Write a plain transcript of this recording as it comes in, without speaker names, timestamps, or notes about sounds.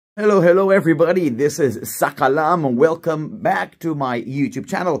Hello everybody. This is Sakalam. Welcome back to my YouTube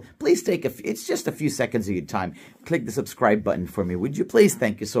channel. Please take it's just a few seconds of your time. Click the subscribe button for me. Would you please?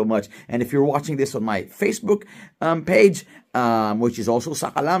 Thank you so much. And if you're watching this on my Facebook page, which is also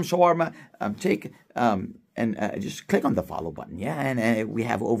Sakalam Shawarma, just click on the follow button. Yeah, and we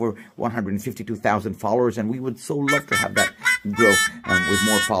have over 152,000 followers, and we would so love to have that grow with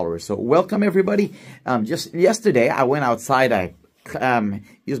more followers. So welcome everybody. Just yesterday, I went outside. I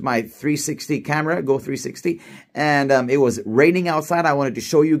used my 360 camera, Go 360, and it was raining outside. I wanted to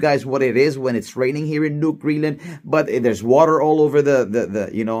show you guys what it is when it's raining here in Nuuk, Greenland. But there's water all over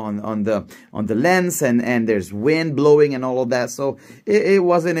the you know, on the lens, and there's wind blowing and all of that. So it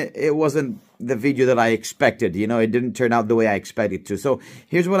wasn't the video that I expected. You know, it didn't turn out the way I expected to. So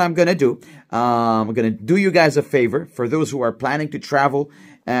here's what I'm gonna do. I'm gonna do you guys a favor. For those who are planning to travel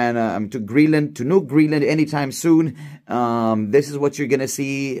and to Greenland, to Nuuk, Greenland anytime soon, this is what you're gonna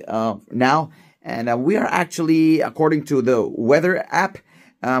see now. And we are actually, according to the weather app,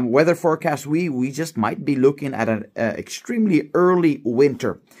 weather forecast, we just might be looking at an extremely early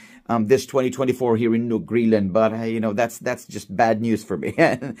winter this 2024 here in Nuuk, Greenland. But you know, that's just bad news for me.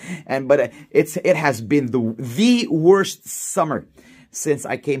 But it has been the worst summer since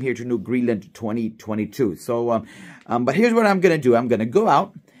I came here to Nuuk, Greenland 2022. So but here's what I'm gonna do. I'm gonna go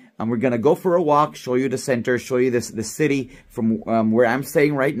out and we're gonna go for a walk, show you the center, show you the city from where I'm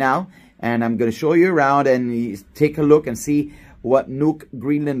staying right now, and I'm gonna show you around and take a look and see what Nuuk,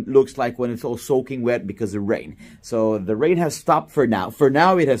 Greenland looks like when it's all soaking wet because of rain. So the rain has stopped for now. For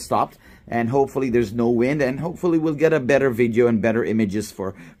now it has stopped, and hopefully there's no wind, and hopefully we'll get a better video and better images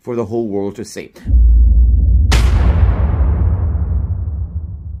for the whole world to see.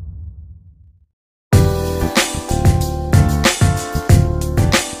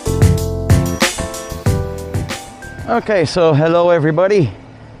 Okay, so hello everybody.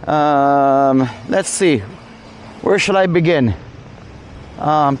 Let's see, where should I begin?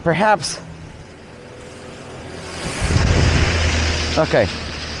 Perhaps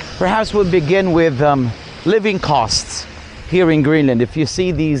we'll begin with living costs here in Greenland. If you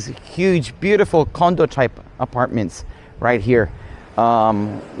see these huge, beautiful condo type apartments right here,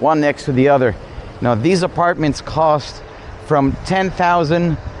 one next to the other. Now these apartments cost from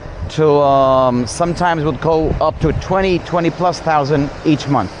 10,000 to sometimes would go up to 20 plus thousand each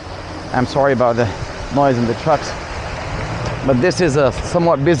month. I'm sorry about the noise in the trucks, but this is a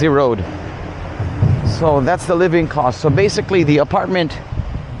somewhat busy road. So that's the living cost. So basically the apartment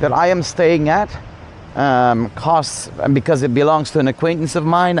that I am staying at costs, because it belongs to an acquaintance of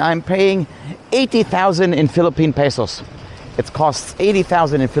mine, I'm paying 80,000 in Philippine pesos. It costs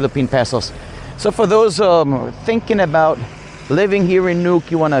 80,000 in Philippine pesos. So for those thinking about living here in Nuuk,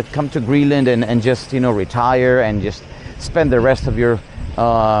 you want to come to Greenland and just, you know, retire and just spend the rest of your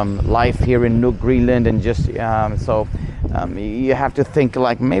life here in Nuuk, Greenland, and just you have to think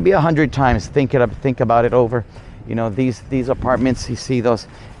like maybe 100 times, think about it over. You know, these apartments, you see those,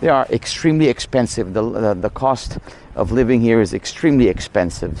 they are extremely expensive. The cost of living here is extremely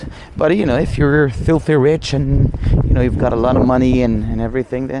expensive. But you know, if you're filthy rich and you know you've got a lot of money and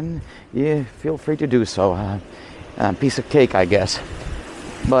everything, then yeah, feel free to do so. Piece of cake, I guess.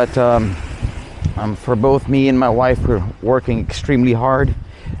 But for both me and my wife, we're working extremely hard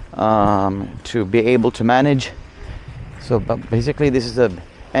to be able to manage. So but basically this is an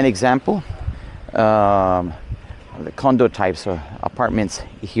example. The condo types or apartments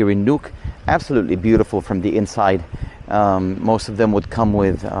here in Nuuk, absolutely beautiful from the inside. Most of them would come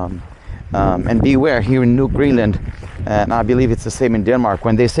with and beware, here in Nuuk, Greenland, and I believe it's the same in Denmark,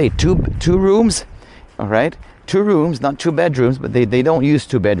 when they say two rooms, all right, 2 rooms, not 2 bedrooms, but they don't use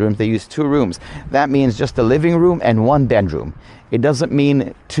 2 bedrooms, they use 2 rooms. That means just a living room and 1 bedroom. It doesn't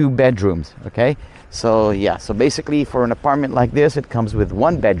mean 2 bedrooms, okay? So yeah, so basically for an apartment like this, it comes with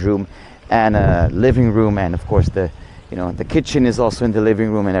 1 bedroom and a living room, and of course the kitchen is also in the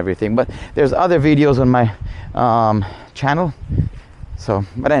living room and everything. But there's other videos on my channel. So,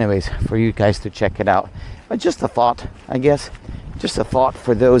 but anyways, for you guys to check it out. But just a thought, I guess, just a thought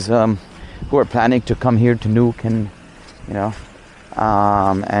for those who are planning to come here to Nuuk, and you know,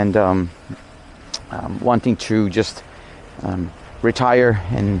 wanting to just retire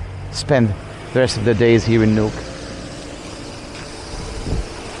and spend the rest of the days here in Nuuk.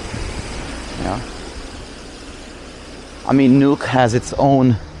 You know, I mean, Nuuk has its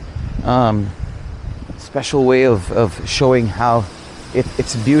own special way of showing how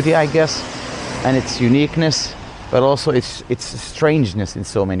its beauty, I guess, and its uniqueness, but also its strangeness in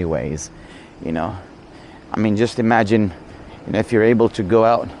so many ways. You know, I mean, just imagine, you know, if you're able to go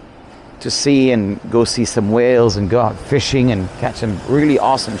out to see and go see some whales and go out fishing and catch some really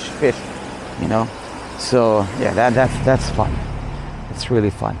awesome fish, you know. So yeah, that's fun. It's really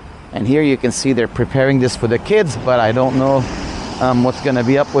fun. And here you can see they're preparing this for the kids, but I don't know what's gonna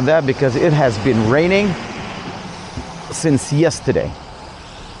be up with that because it has been raining since yesterday.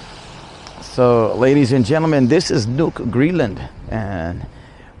 So ladies and gentlemen, this is Nuuk, Greenland, and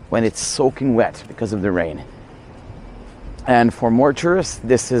when it's soaking wet because of the rain. And for more tourists,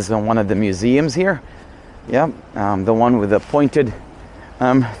 this is one of the museums here. Yeah, the one with the pointed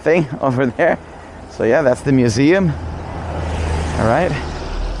thing over there. So yeah, that's the museum. All right.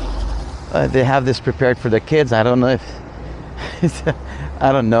 They have this prepared for the kids. I don't know if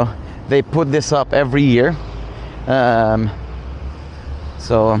I don't know. They put this up every year.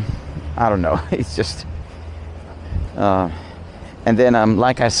 So I don't know. It's just and then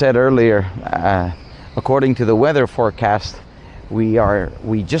like I said earlier, according to the weather forecast,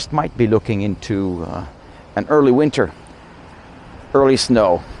 we just might be looking into an early winter, early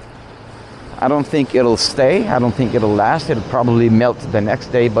snow. I don't think it'll stay. I don't think it'll last. It'll probably melt the next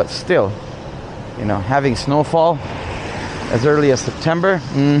day, but still, you know, having snowfall as early as September,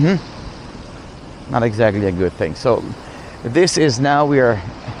 not exactly a good thing. So this is now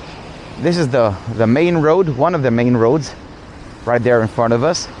this is the main road, one of the main roads right there in front of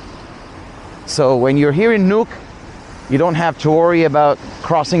us. So when you're here in Nuuk, you don't have to worry about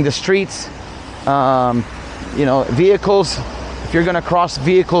crossing the streets. You know, vehicles, if you're gonna cross,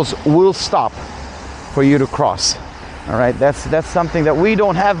 vehicles will stop for you to cross. All right, that's something that we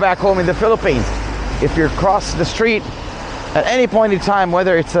don't have back home in the Philippines. If you cross the street at any point in time,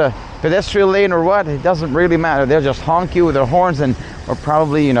 whether it's a pedestrian lane or what, it doesn't really matter. They'll just honk you with their horns, and or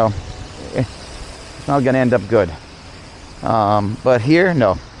probably, you know, it's not gonna end up good. But here,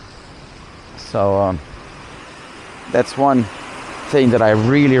 no. So that's one thing that I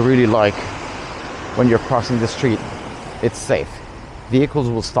really like when you're crossing the street. It's safe. Vehicles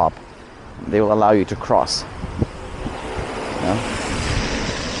will stop. They will allow you to cross. Yeah.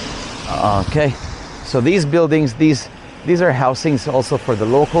 Okay. So these buildings, these are housings also for the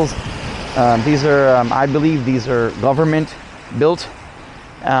locals. These are, I believe, these are government built.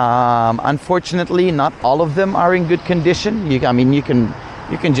 Unfortunately, not all of them are in good condition. I mean, you can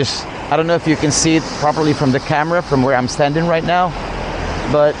just, I don't know if you can see it properly from the camera from where I'm standing right now,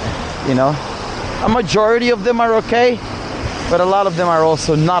 but you know, a majority of them are okay, but a lot of them are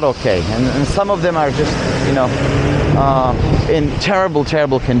also not okay, and some of them are just, you know, in terrible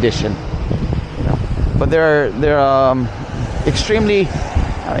condition. You know, but they're extremely,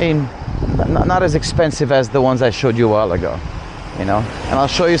 I mean, not as expensive as the ones I showed you a while ago. You know, and I'll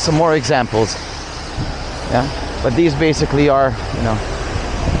show you some more examples. Yeah, but these basically are, you know,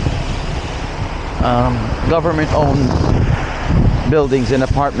 government-owned buildings and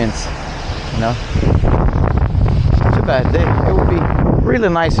apartments. You know, too bad. It would be really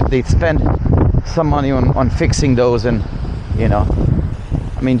nice if they'd spend some money on fixing those, and you know,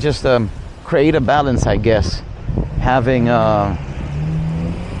 I mean, just create a balance, I guess.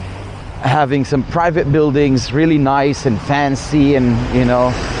 Having some private buildings really nice and fancy, and you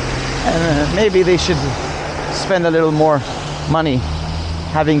know, and maybe they should spend a little more money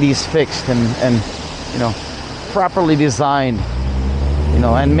having these fixed and you know, properly designed, you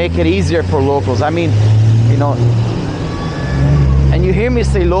know, and make it easier for locals. I mean, you know, and you hear me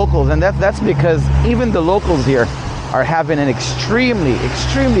say locals, and that's because even the locals here are having an extremely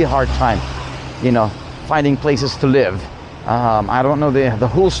hard time, you know, finding places to live. I don't know the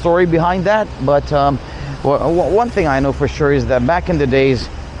whole story behind that, but one thing I know for sure is that back in the days,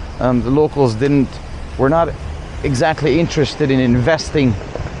 the locals were not exactly interested in investing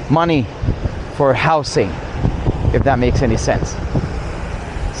money for housing, if that makes any sense.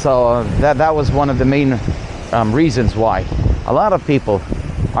 So that was one of the main reasons why a lot of people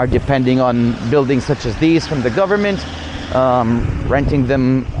are depending on buildings such as these from the government, renting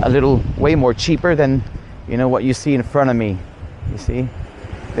them a little way more cheaper than, you know, what you see in front of me. You see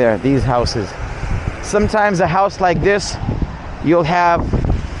there, these houses. Sometimes a house like this, you'll have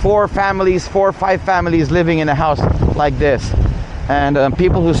 4 or 5 families living in a house like this, and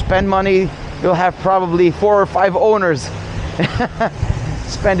people who spend money, you'll have probably 4 or 5 owners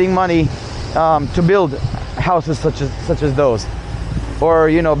spending money to build houses such as those, or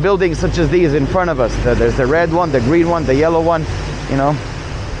you know, buildings such as these in front of us. There's the red one, the green one, the yellow one, you know.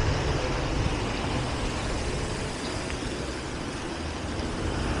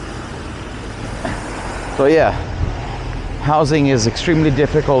 So yeah, housing is extremely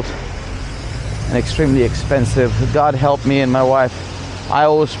difficult and extremely expensive. God help me and my wife. I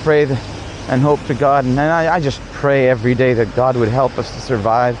always pray and hope to God, and I just pray every day that God would help us to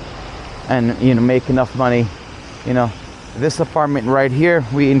survive. and make enough money. This apartment right here,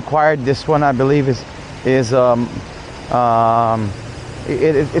 we inquired. This one, I believe, is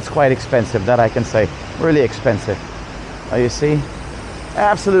it's quite expensive. That I can say, really expensive. You see,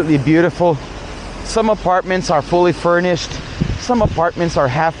 absolutely beautiful. Some apartments are fully furnished. Some apartments are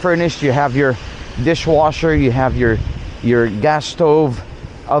half furnished. You have your dishwasher, you have your gas stove,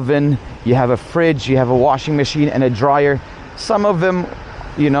 oven, you have a fridge, you have a washing machine and a dryer. Some of them,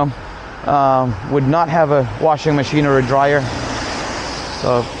 would not have a washing machine or a dryer.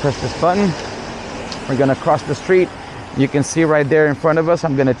 So press this button. We're gonna cross the street. You can see right there in front of us.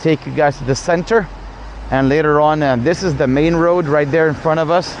 I'm gonna take you guys to the center, and later on, this is the main road right there in front of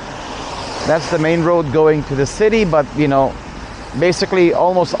us. That's the main road going to the city, but basically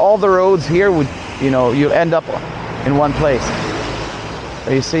almost all the roads here would, you end up in one place.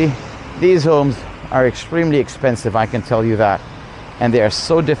 So you see, these homes are extremely expensive, I can tell you that. And they are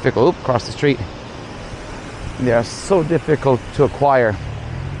so difficult. Oops, cross the street. They are so difficult to acquire.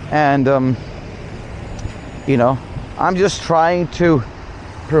 And, I'm just trying to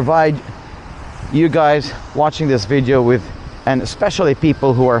provide you guys watching this video with, and especially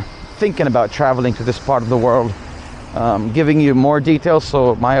people who are thinking about traveling to this part of the world, giving you more details.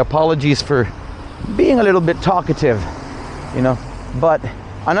 So my apologies for being a little bit talkative, but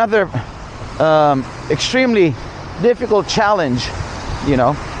another extremely difficult challenge,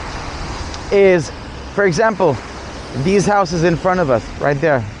 is, for example, these houses in front of us right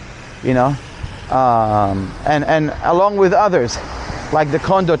there, and along with others like the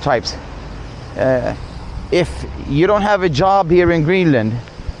condo types. If you don't have a job here in Greenland,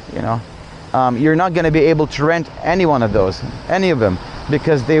 you're not going to be able to rent any one of those, any of them,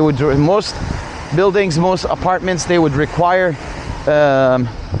 because they would, most buildings, most apartments, they would require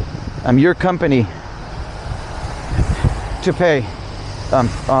your company to pay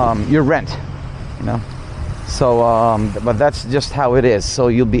your rent, so but that's just how it is. So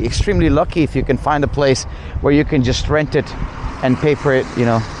you'll be extremely lucky if you can find a place where you can just rent it and pay for it,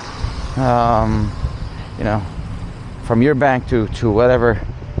 from your bank to whatever,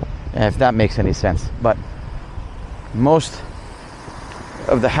 if that makes any sense. But most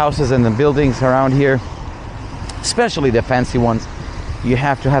of the houses and the buildings around here, especially the fancy ones, you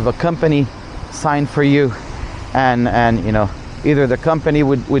have to have a company sign for you, and either the company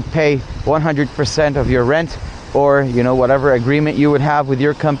would pay 100% of your rent, or whatever agreement you would have with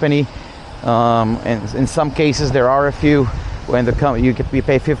your company. And in some cases there are a few when you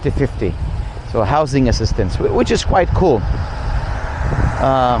pay 50-50. So housing assistance, which is quite cool.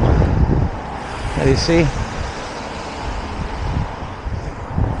 You see,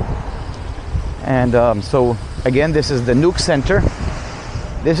 and so again, this is the Nuuk Center.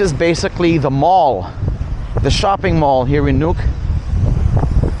 This is basically the mall, the shopping mall here in Nuuk.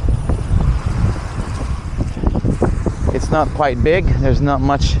 It's not quite big. There's not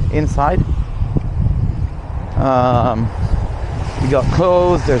much inside. You got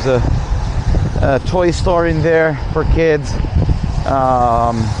clothes. There's a toy store in there for kids.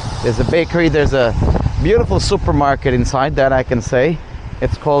 There's a bakery. There's a beautiful supermarket inside, that I can say.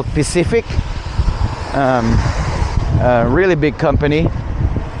 It's called Pacific. A really big company,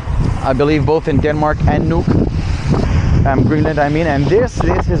 I believe, both in Denmark and Nuuk, Greenland, I mean. And this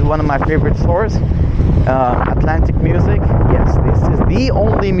is one of my favorite stores, Atlantic Music. Yes, this is the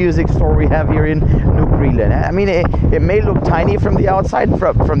only music store we have here in Nuuk, Greenland. I mean, it may look tiny from the outside,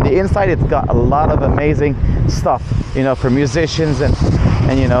 from the inside it's got a lot of amazing stuff, for musicians and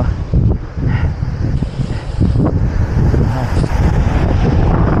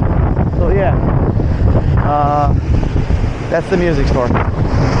so yeah, that's the music store.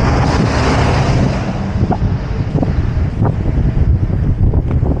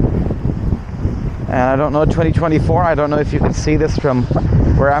 And I don't know, 2024, I don't know if you can see this from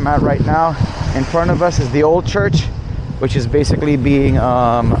where I'm at right now. In front of us is the old church, which is basically being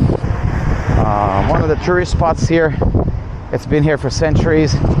one of the tourist spots here. It's been here for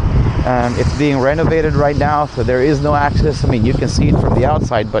centuries. It's being renovated right now, so there is no access. I mean, you can see it from the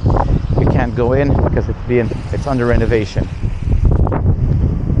outside, but you can't go in because it's under renovation.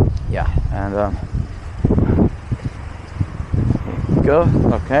 Yeah, and go,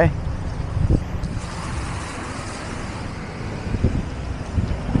 okay.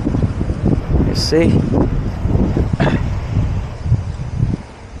 You see?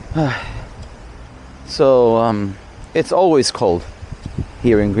 So it's always cold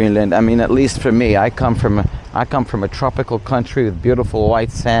here in Greenland. I mean, at least for me, I come from a tropical country with beautiful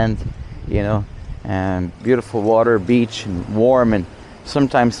white sand, and beautiful water, beach, and warm, and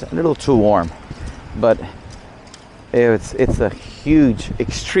sometimes a little too warm. But it's a huge,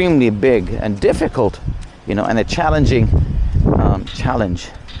 extremely big and difficult, you know, and a challenging challenge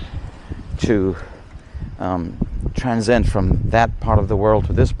to transcend from that part of the world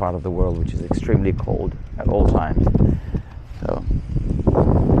to this part of the world, which is extremely cold at all times. So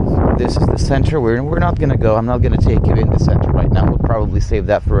this is the center. We're not going to go. I'm not going to take you in the center right now. We'll probably save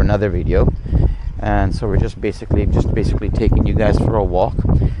that for another video. And so we're just basically taking you guys for a walk,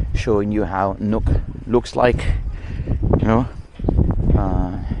 showing you how Nuuk looks like. You know,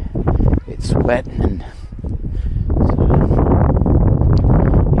 it's wet and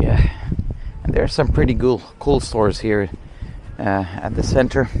yeah. And there are some pretty cool stores here at the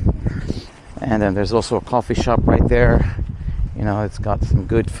center. And then there's also a coffee shop right there. You know, it's got some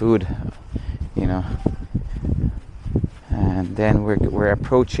good food. You know, and then we're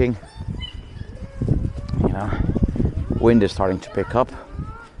approaching. You know, wind is starting to pick up.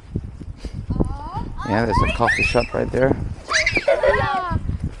 Yeah, there's a coffee shop right there.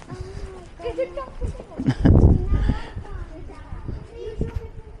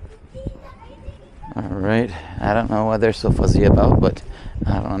 All right, I don't know what they're so fuzzy about, but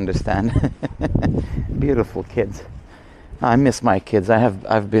I don't understand. Beautiful kids. I miss my kids.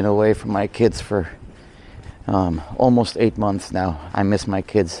 I've been away from my kids for almost 8 months now. I miss my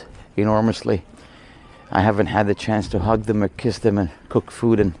kids enormously. I haven't had the chance to hug them or kiss them and cook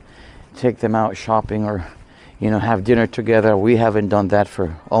food and take them out shopping or, you know, have dinner together. We haven't done that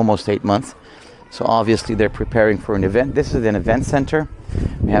for almost 8 months. So obviously they're preparing for an event. This is an event center.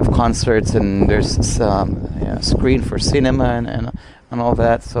 We have concerts and there's some screen for cinema and all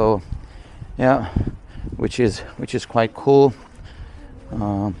that. So yeah, which is quite cool.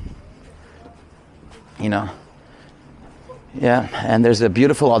 You know, yeah, and there's a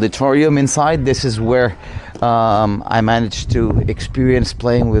beautiful auditorium inside. This is where I managed to experience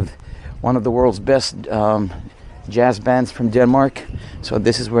playing with one of the world's best jazz bands from Denmark. So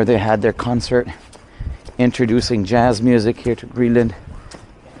this is where they had their concert introducing jazz music here to Greenland.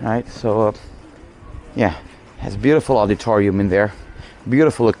 Right, so yeah, has beautiful auditorium in there,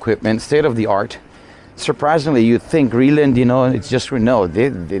 beautiful equipment, state of the art. Surprisingly, you'd think Greenland, you know, it's just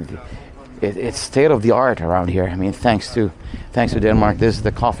it's state of the art around here. I mean, thanks to Denmark. This is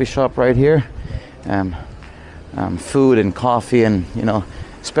the coffee shop right here. Food and coffee, and you know,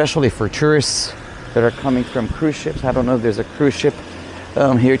 especially for tourists that are coming from cruise ships. I don't know if there's a cruise ship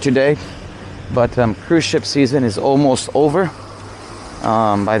here today, but cruise ship season is almost over.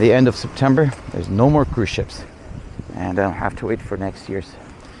 By the end of September, there's no more cruise ships, and I'll have to wait for next year's,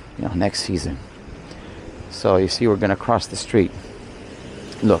 you know, next season. So you see, we're gonna cross the street.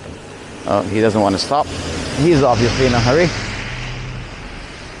 Look, he doesn't want to stop. He's obviously in a hurry.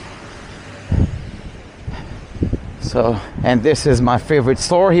 So, and this is my favorite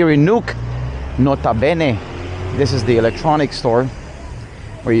store here in Nuuk, Nota Bene. This is the electronics store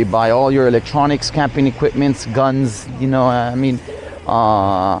where you buy all your electronics, camping equipments, guns, you know, I mean,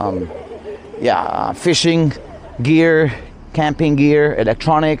 yeah, fishing gear, camping gear,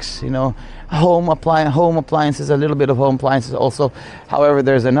 electronics, you know, home appliances, a little bit of home appliances also. However,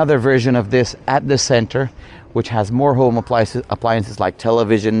 there's another version of this at the center, which has more home appliances like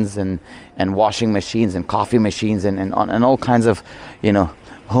televisions and washing machines and coffee machines and all kinds of, you know,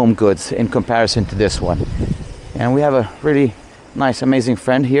 home goods in comparison to this one. And we have a really nice, amazing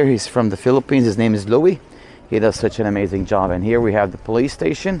friend here. He's from the Philippines. His name is Louis. He does such an amazing job. And here we have the police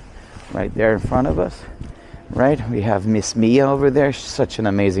station right there in front of us. Right, we have Miss Mia over there. She's such an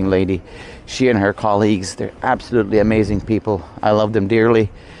amazing lady. She and her colleagues, they're absolutely amazing people. I love them dearly,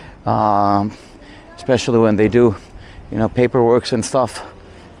 especially when they do, you know, paperwork and stuff.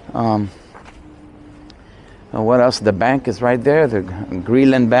 What else? The bank is right there, the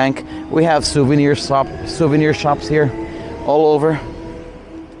Greenland Bank. We have souvenir shops here, all over.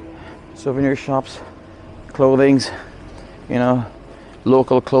 Souvenir shops, clothings, you know,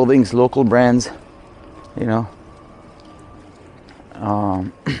 local clothings, local brands. You know,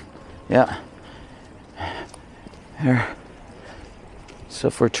 yeah. So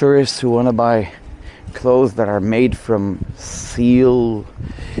for tourists who want to buy clothes that are made from seal.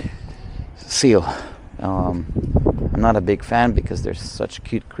 I'm not a big fan because they're such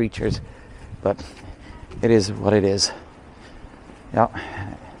cute creatures, but it is what it is. Yeah.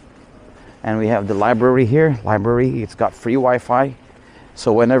 And we have the library here. Library. It's got free Wi-Fi,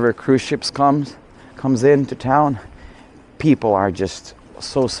 so whenever cruise ships comes into town, people are just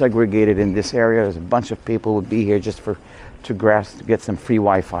so segregated in this area. There's a bunch of people would be here just to get some free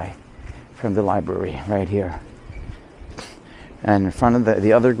Wi-Fi from the library right here. And in front of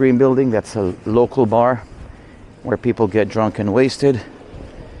the other green building, that's a local bar where people get drunk and wasted.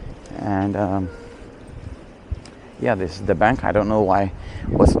 And yeah, this is the bank. I don't know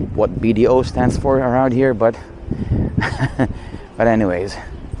what BDO stands for around here, but but anyways.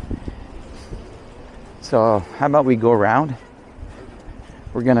 So how about we go around?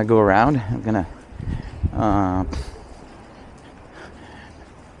 We're gonna go around. I'm gonna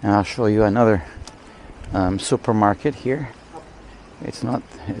and I'll show you another supermarket here. It's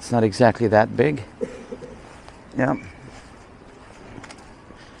not exactly that big. Yeah.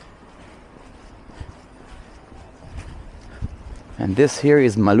 And this here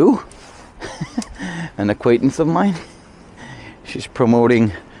is Malu, an acquaintance of mine. She's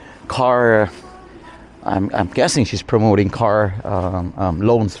promoting car. I'm guessing she's promoting car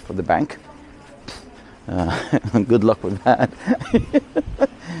loans for the bank. Good luck with that.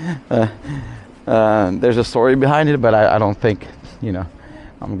 There's a story behind it, but I don't think, you know,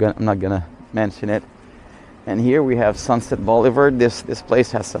 I'm not gonna mention it. And here we have Sunset Boulevard. This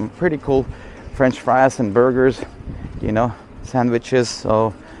place has some pretty cool French fries and burgers, you know, sandwiches.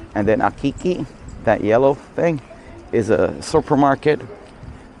 So, and then Akiki, that yellow thing, is a supermarket.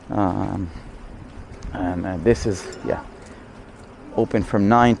 And this is, yeah, open from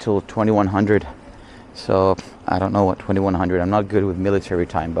 9 till 2100. So I don't know what 2100. I'm not good with military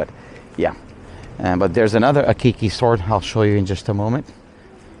time, but yeah. But there's another Akiki store I'll show you in just a moment.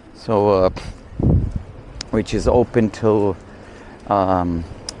 So which is open till 1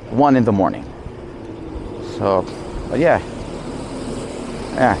 in the morning. So, but yeah.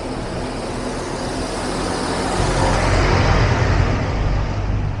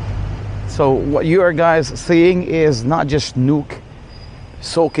 So what you are guys seeing is not just Nuuk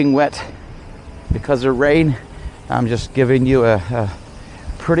soaking wet because of rain. I'm just giving you a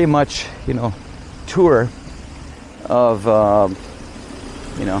pretty much, you know, tour of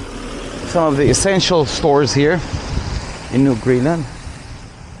you know, some of the essential stores here in New Greenland,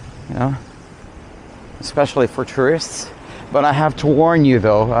 you know, especially for tourists. But I have to warn you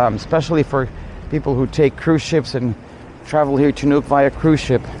though, especially for people who take cruise ships and travel here to Nuuk via cruise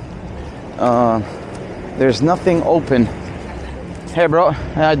ship, there's nothing open. Hey bro,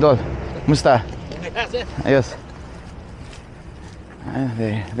 how you doing? Musta? Yes.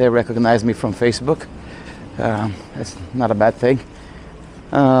 They recognize me from Facebook. That's not a bad thing.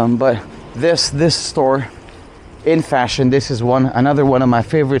 But this store in fashion, this is another one of my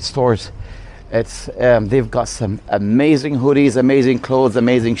favorite stores. It's they've got some amazing hoodies, amazing clothes,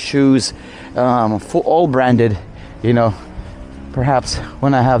 amazing shoes, all branded. You know, perhaps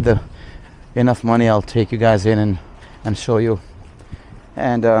when I have enough money, I'll take you guys in and show you.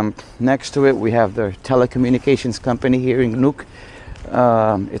 And next to it, we have the telecommunications company here in Nuuk.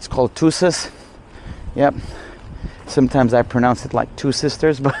 It's called Tusas. Yep. Sometimes I pronounce it like Two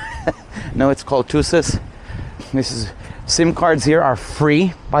Sisters, but no, it's called Tusas. This is SIM cards here are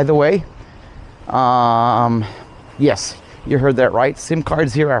free, by the way. Yes, you heard that right. SIM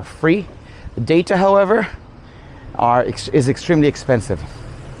cards here are free. The data, however, is extremely expensive.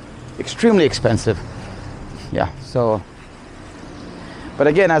 Extremely expensive. Yeah. So, but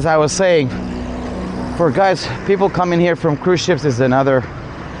again, as I was saying, for guys, people coming here from cruise ships, is another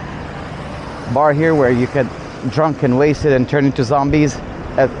bar here where you get drunk and wasted and turn into zombies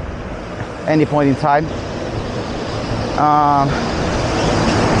at any point in time.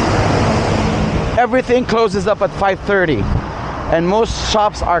 Everything closes up at 5:30, and most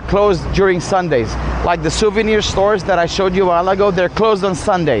shops are closed during Sundays. Like the souvenir stores that I showed you a while ago, they're closed on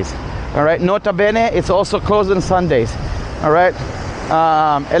Sundays. All right, nota bene, it's also closed on Sundays. All right,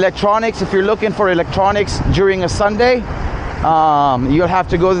 electronics, if you're looking for electronics during a Sunday, you'll have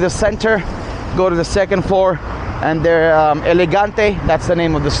to go to the center, go to the second floor, and they're Elegante, that's the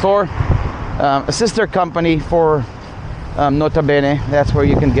name of the store, a sister company for Nota Bene. That's where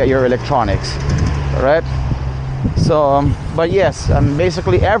you can get your electronics. All right, so but yes,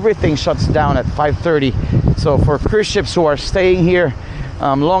 basically everything shuts down at 5:30. So for cruise ships who are staying here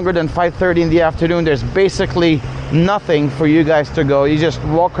longer than 5:30 in the afternoon, there's basically nothing for you guys to go. You just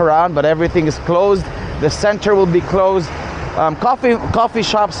walk around, but everything is closed. The center will be closed. Coffee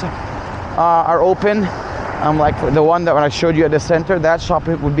shops are open, like the one that when I showed you at the center, that shop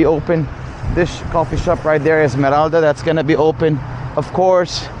would be open. This coffee shop right there, Esmeralda, that's gonna be open. Of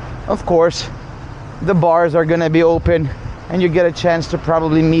course, the bars are gonna be open, and you get a chance to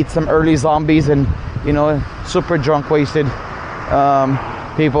probably meet some early zombies and, you know, super drunk, wasted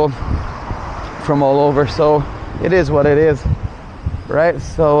people from all over. So it is what it is, right?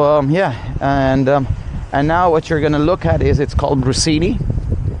 So yeah, and now what you're gonna look at is, it's called Brusini.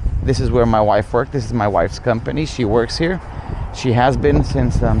 This is where my wife worked. This is my wife's company. She works here. She has been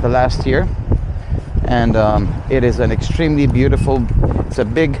since the last year, and it is an extremely beautiful, it's a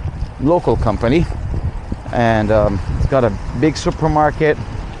big local company, and it's got a big supermarket,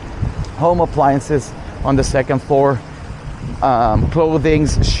 home appliances on the second floor, clothing,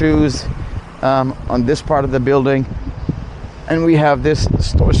 shoes on this part of the building, and we have this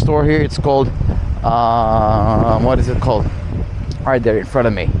store here. It's called what is it called? Right there in front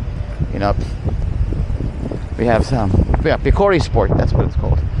of me. You know, we have Picori Sport. That's what it's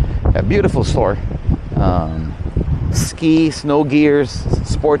called. A beautiful store. Ski, snow gears,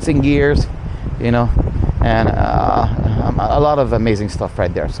 sportsing gears. You know, and a lot of amazing stuff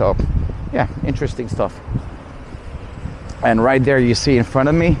right there. So, yeah, interesting stuff. And right there, you see in front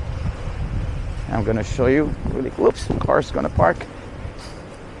of me. I'm gonna show you. Really, whoops, car's gonna park.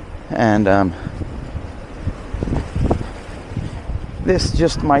 And this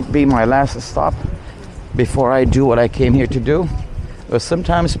just might be my last stop before I do what I came here to do. But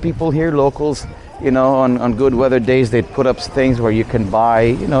sometimes people here, locals, you know, on good weather days, they put up things where you can buy,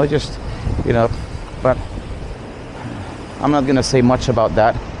 you know, just, you know, but I'm not gonna say much about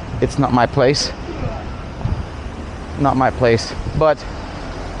that. It's not my place. Not my place. But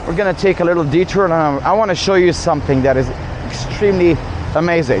we're gonna take a little detour, and I want to show you something that is extremely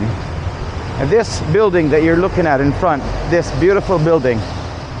amazing. And this building that you're looking at in front, this beautiful building,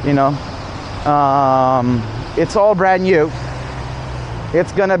 you know, it's all brand new.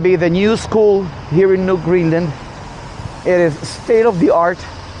 It's gonna be the new school here in New Greenland. It is state of the art.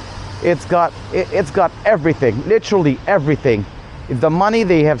 It's got everything, literally everything. The money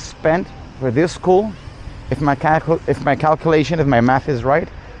they have spent for this school, if my calculation, if my math is right,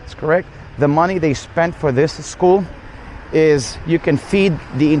 it's correct. The money they spent for this school is, you can feed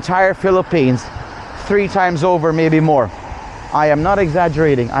the entire Philippines 3 times over, maybe more. I am not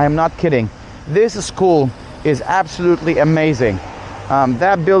exaggerating. I am not kidding. This school is absolutely amazing.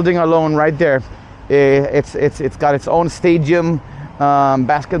 That building alone right there, it's got its own stadium,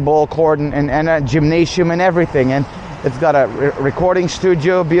 basketball court, and a gymnasium and everything. And it's got a recording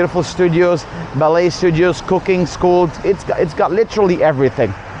studio, beautiful studios, ballet studios, cooking school. It's got literally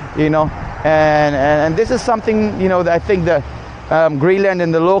everything, you know. And this is something, you know, that I think the Greenland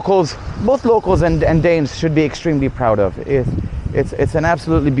and the locals, both locals and Danes, should be extremely proud of. It's an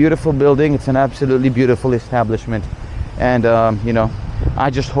absolutely beautiful building. It's an absolutely beautiful establishment. And you know, I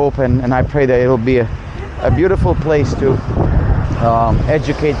just hope and I pray that it'll be a beautiful place to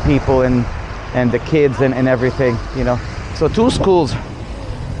educate people and the kids and everything, you know. So 2 schools,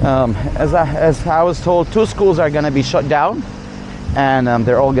 as I was told, 2 schools are going to be shut down, and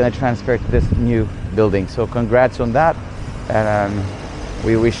they're all going to transfer to this new building. So congrats on that, and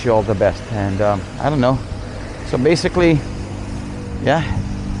we wish you all the best. And I don't know, so basically, yeah.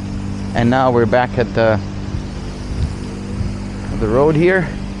 And now we're back at the road here.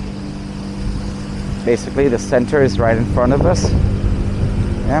 Basically the center is right in front of us,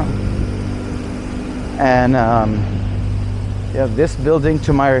 yeah. And yeah, this building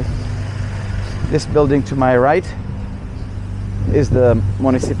to my right is the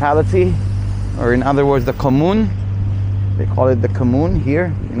municipality, or in other words, the commune. They call it the commune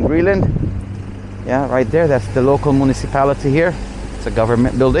here in Greenland. Yeah, right there, that's the local municipality here. It's a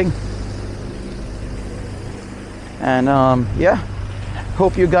government building. And yeah,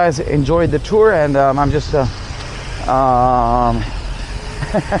 hope you guys enjoyed the tour. And I'm just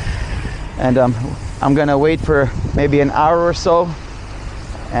and I'm gonna wait for maybe an hour or so,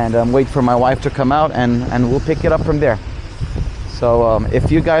 and wait for my wife to come out, and we'll pick it up from there. So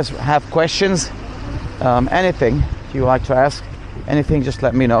if you guys have questions, anything, if you like to ask anything, just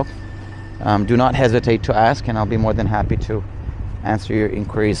let me know. Do not hesitate to ask, and I'll be more than happy to answer your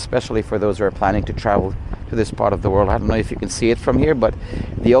inquiries, especially for those who are planning to travel to this part of the world. I don't know if you can see it from here, but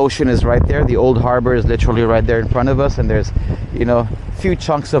the ocean is right there. The old harbor is literally right there in front of us, and there's, you know, a few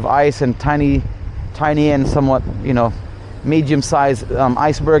chunks of ice and tiny and somewhat, you know, medium-sized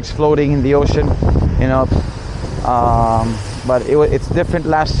icebergs floating in the ocean, you know. But it's different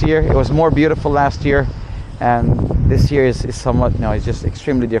last year. It was more beautiful last year, and this year is somewhat, you know, it's just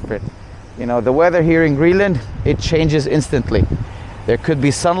extremely different. You know, the weather here in Greenland, it changes instantly. There could be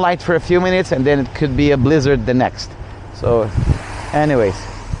sunlight for a few minutes, and then it could be a blizzard the next. So anyways,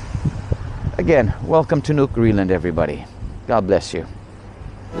 again, welcome to New Greenland, everybody. God bless you.